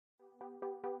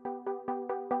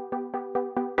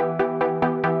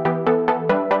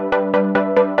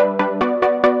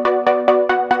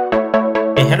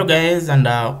Hello guys, and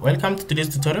welcome to today's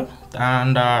tutorial.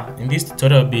 And in this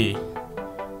tutorial I'll be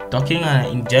talking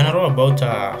in general about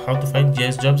how to find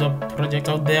GIS jobs or projects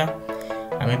out there,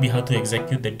 and maybe how to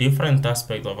execute the different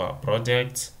aspects of our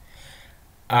projects.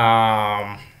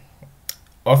 Often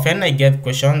I get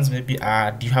questions, maybe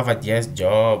do you have a GIS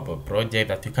job or project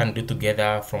that you can do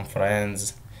together from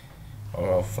friends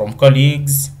or from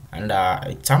colleagues? And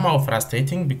it's somehow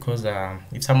frustrating because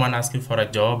if someone asks you for a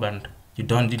job and you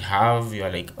don't have,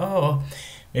 you're like, oh,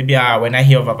 maybe when I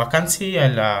hear of a vacancy,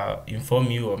 I'll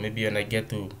inform you, or maybe when I get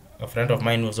to a friend of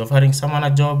mine who's offering someone a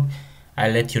job,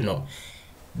 I'll let you know.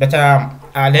 But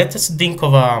let us think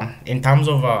of in terms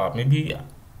of maybe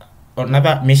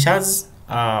another measures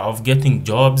of getting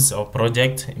jobs or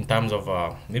projects, in terms of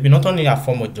maybe not only a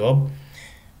formal job,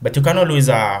 but you can always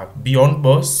be on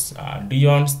boss, do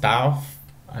your own stuff.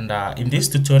 And in this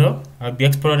tutorial, I'll be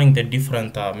exploring the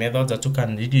different methods that you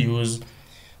can really use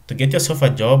to get yourself a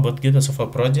job or to get yourself a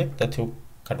project that you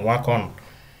can work on.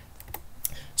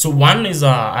 So one is,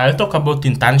 I'll talk about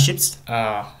internships.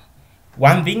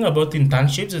 One thing about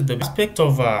internships is the aspect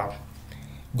of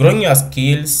growing your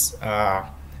skills,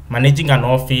 managing an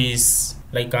office,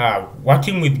 like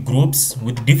working with groups,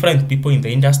 with different people in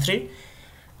the industry.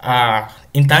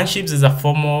 Internships is a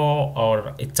form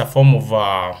of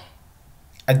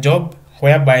a job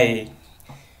whereby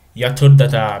you're told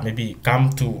that maybe come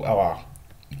to our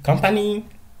company,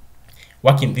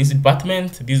 work in this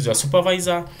department, this is your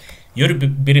supervisor, you'll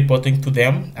be reporting to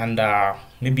them, and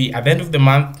maybe at the end of the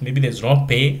month, maybe there's no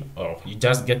pay, or you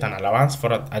just get an allowance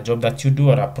for a job that you do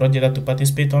or a project that you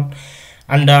participate on.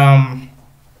 And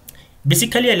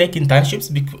basically I like internships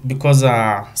because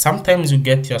sometimes you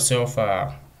get yourself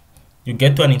you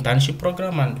get to an internship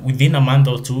program, and within a month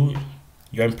or two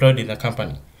you're employed in the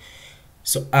company.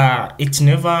 So it's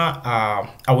never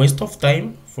a waste of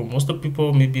time for most of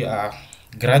people. Maybe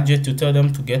graduate, to tell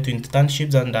them to get to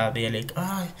internships, and they're like,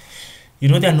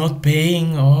 they're not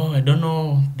paying, or I don't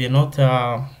know, they're not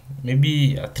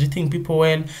maybe treating people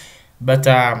well. But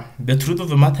the truth of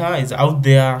the matter is, out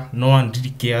there no one really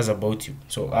cares about you.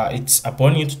 So it's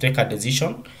upon you to take a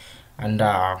decision and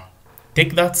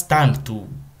take that stand to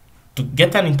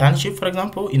get an internship, for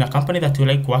example, in a company that you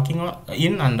like working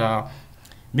in. And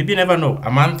maybe you never know, a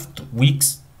month, 2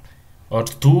 weeks, or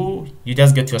 2, you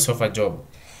just get yourself a job.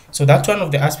 So that's one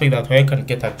of the aspects that where you can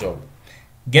get a job.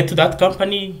 Get to that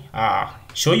company,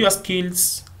 show your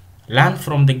skills, learn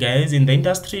from the guys in the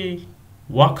industry,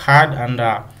 work hard,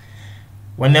 and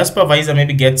when the supervisor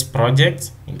maybe gets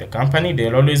projects in the company,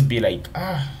 they'll always be like,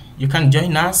 you can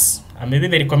join us, and maybe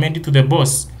they recommend you to the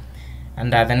boss.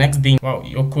 And the next thing, wow,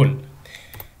 you're cool.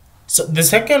 So the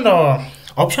second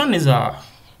option is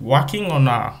working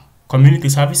on community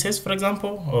services, for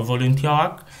example, or volunteer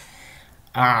work.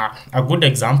 A good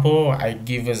example I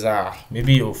give is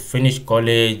maybe you finish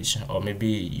college or maybe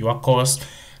your course,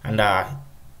 and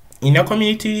in your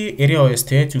community area or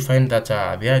state, you find that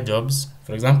there are jobs,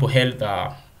 for example,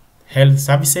 health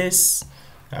services,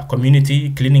 community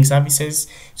cleaning services.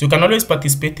 So you can always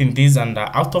participate in these, and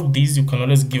out of these you can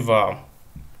always give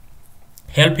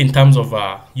help in terms of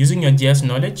using your GIS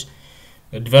knowledge,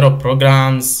 develop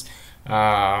programs,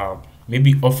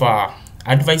 maybe offer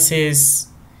advices,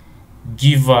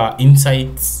 give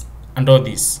insights, and all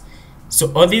this.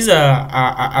 So all these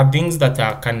are things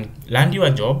that can land you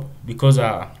a job, because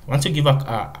once you give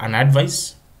an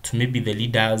advice to maybe the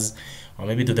leaders, or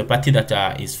maybe to the party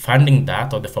that is funding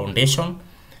that, or the foundation,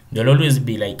 they'll always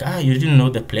be like, you didn't know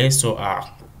the place, so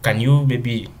can you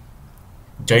maybe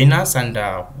join us, and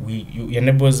you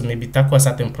enable us maybe tackle a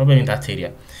certain problem in that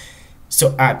area.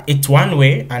 So it's one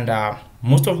way, and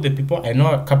most of the people, I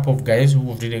know a couple of guys who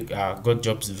have really got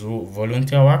jobs through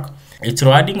volunteer work. It's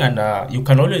rewarding, and you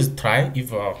can always try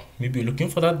if maybe you're looking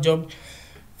for that job.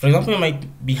 For example, you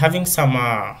might be having some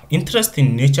interest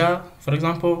in nature, for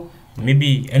example,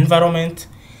 maybe environment.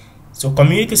 So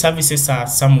community services are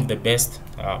some of the best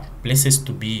places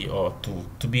to be, or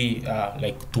to be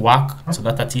like to work, so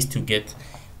that at least you get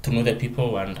to know the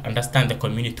people and understand the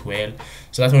community well,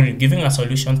 so that when you're giving a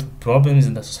solution to problems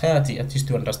in the society, at least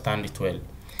you understand it well.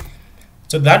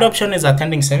 So that option is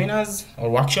attending seminars or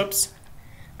workshops.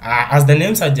 As the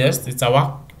name suggests, it's a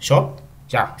workshop.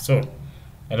 Yeah, so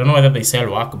I don't know whether they sell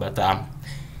work, but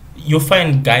you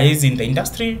find guys in the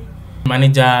industry,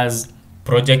 managers,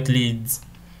 project leads,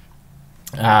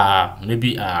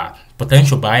 maybe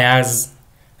potential buyers,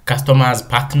 customers,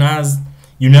 partners.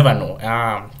 You never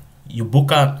know. You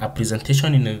book a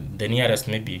presentation in the nearest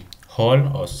maybe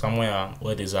hall, or somewhere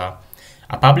where there's a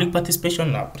public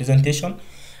participation, a presentation,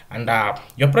 and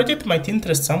your project might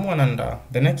interest someone, and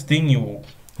the next thing you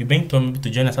being told to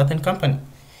join a certain company.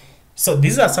 So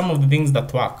these are some of the things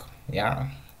that work. Yeah,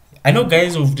 I know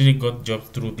guys who've really got jobs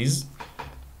through this.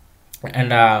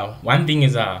 And one thing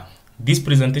is these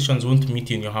presentations won't meet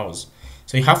you in your house,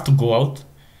 so you have to go out,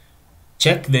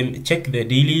 check the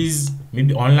dailies,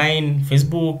 maybe online,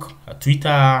 Facebook,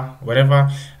 Twitter, whatever,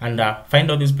 and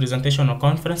find out these presentation or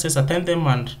conferences, attend them,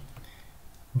 and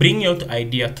bring your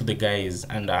idea to the guys,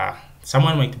 and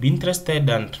someone might be interested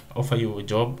and offer you a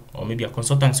job or maybe a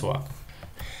consultancy work.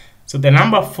 So the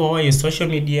number 4 is social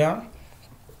media.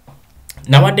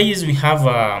 Nowadays we have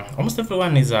almost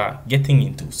everyone is getting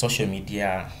into social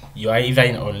media. You are either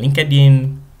on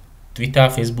LinkedIn, Twitter,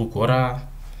 Facebook, or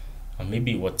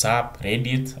maybe WhatsApp,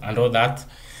 Reddit, and all that.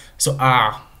 So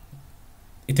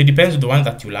it depends on the one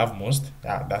that you love most.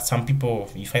 That some people,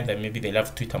 you find that maybe they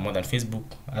love Twitter more than Facebook,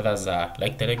 others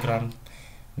like Telegram,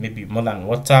 maybe more than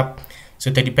WhatsApp. So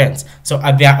it depends. So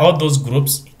there are all those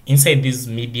groups inside this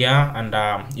media, and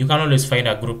you can always find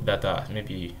a group that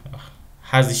maybe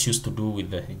has issues to do with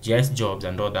the GIS jobs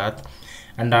and all that.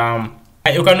 And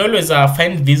you can always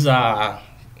find these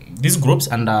groups,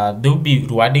 and they'll be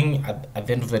rewarding at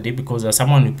the end of the day, because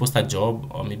someone will post a job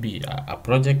or maybe a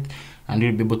project, and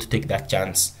you'll be able to take that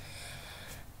chance.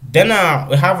 Then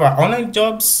we have online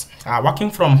jobs,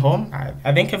 working from home.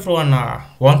 I think everyone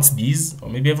wants these, or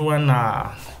maybe everyone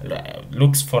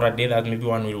looks for a day that maybe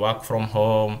one will work from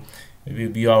home, maybe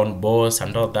be your own boss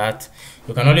and all that.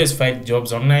 You can always find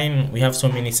jobs online. We have so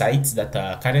many sites that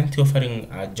are currently offering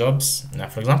jobs.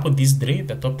 For example, these three,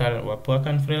 the top talent, Upwork,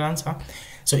 and Freelancer.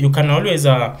 So you can always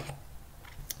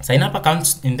sign up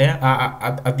accounts in there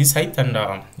at this site,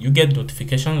 and you get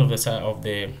notifications of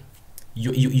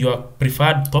your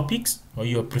preferred topics or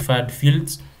your preferred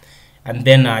fields, and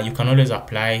then you can always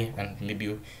apply and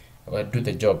maybe do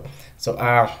the job. So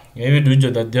maybe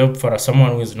do the job for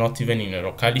someone who is not even in a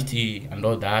locality and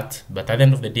all that, but at the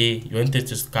end of the day, your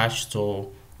interest is cash,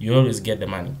 so you always get the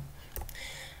money.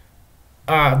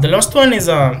 The last one is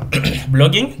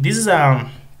blogging. This is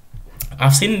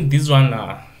I've seen this one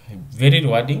very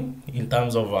rewarding in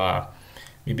terms of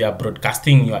maybe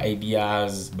broadcasting your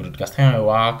ideas, broadcasting your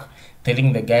work,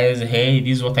 telling the guys, hey,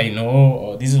 this is what I know,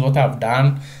 or this is what I've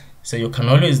done. So you can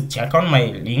always check on my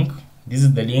link. This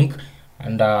is the link,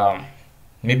 and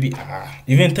maybe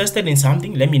if you're interested in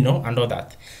something, let me know and all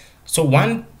that. So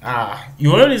one,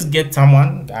 you always get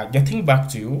someone getting back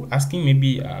to you, asking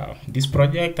maybe this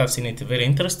project, I've seen it very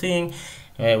interesting.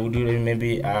 Would you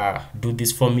maybe do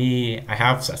this for me? I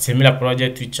have a similar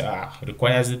project which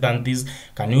requires it and this.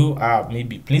 Can you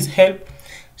maybe please help?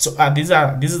 So this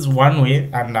is one way,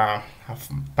 and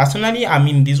personally I'm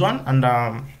in this one, and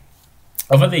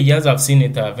over the years I've seen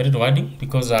it very rewarding,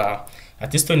 because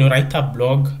at least when you write a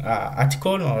blog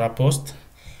article or a post,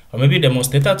 or maybe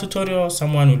demonstrator tutorial,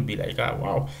 someone will be like,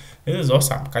 wow, this is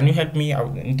awesome, can you help me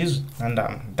out in this? And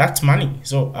that's money.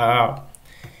 So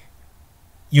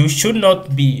you should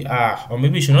not be or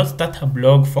maybe you should not start a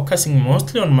blog focusing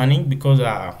mostly on money, because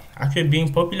actually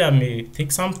being popular may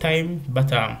take some time,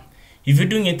 but if you're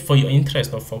doing it for your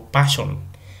interest or for passion,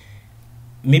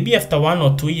 maybe after 1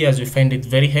 or 2 years you find it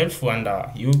very helpful, and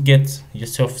you get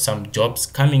yourself some jobs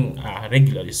coming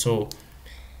regularly. So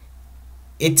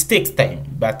it takes time,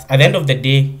 but at the end of the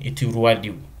day, it will reward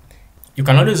you. You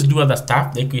can always do other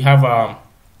stuff, like we have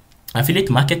affiliate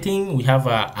marketing, we have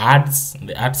ads,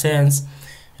 the AdSense.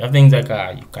 You have things like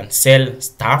you can sell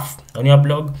stuff on your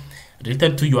blog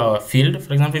related to your field.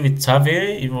 For example, if it's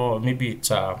survey, or maybe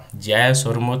it's GIS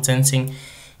or remote sensing.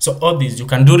 So all these, you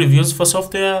can do reviews for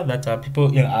software that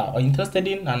people are interested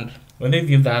in, and when they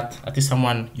view that, at least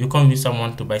you convince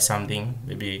someone to buy something,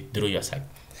 maybe through your site.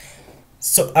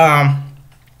 So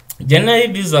generally,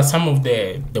 these are some of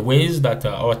the ways that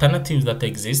alternatives that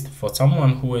exist for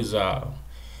someone who is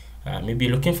maybe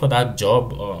looking for that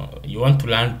job, or you want to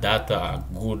land that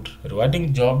good,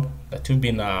 rewarding job that you've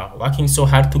been working so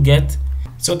hard to get.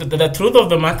 So the truth of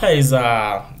the matter is,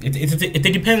 it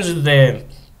depends on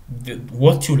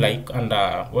what you like, and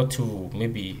what you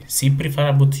maybe see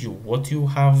preferable to you, what you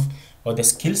have, or the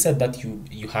skill set that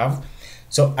you have.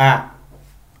 So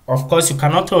of course you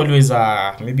cannot always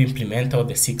maybe implement all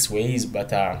the 6 ways,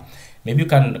 but maybe you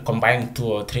can combine 2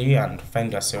 or 3 and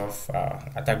find yourself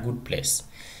at a good place.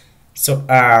 So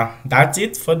that's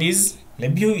it for this.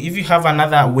 Maybe if you have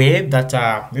another way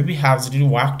that maybe has really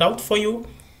worked out for you,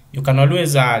 you can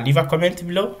always leave a comment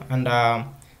below, and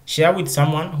share with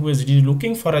someone who is really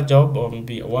looking for a job, or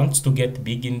maybe wants to get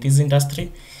big in this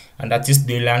industry, and at least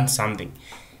they learn something.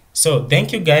 So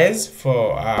thank you guys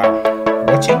for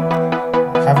watching.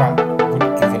 Have a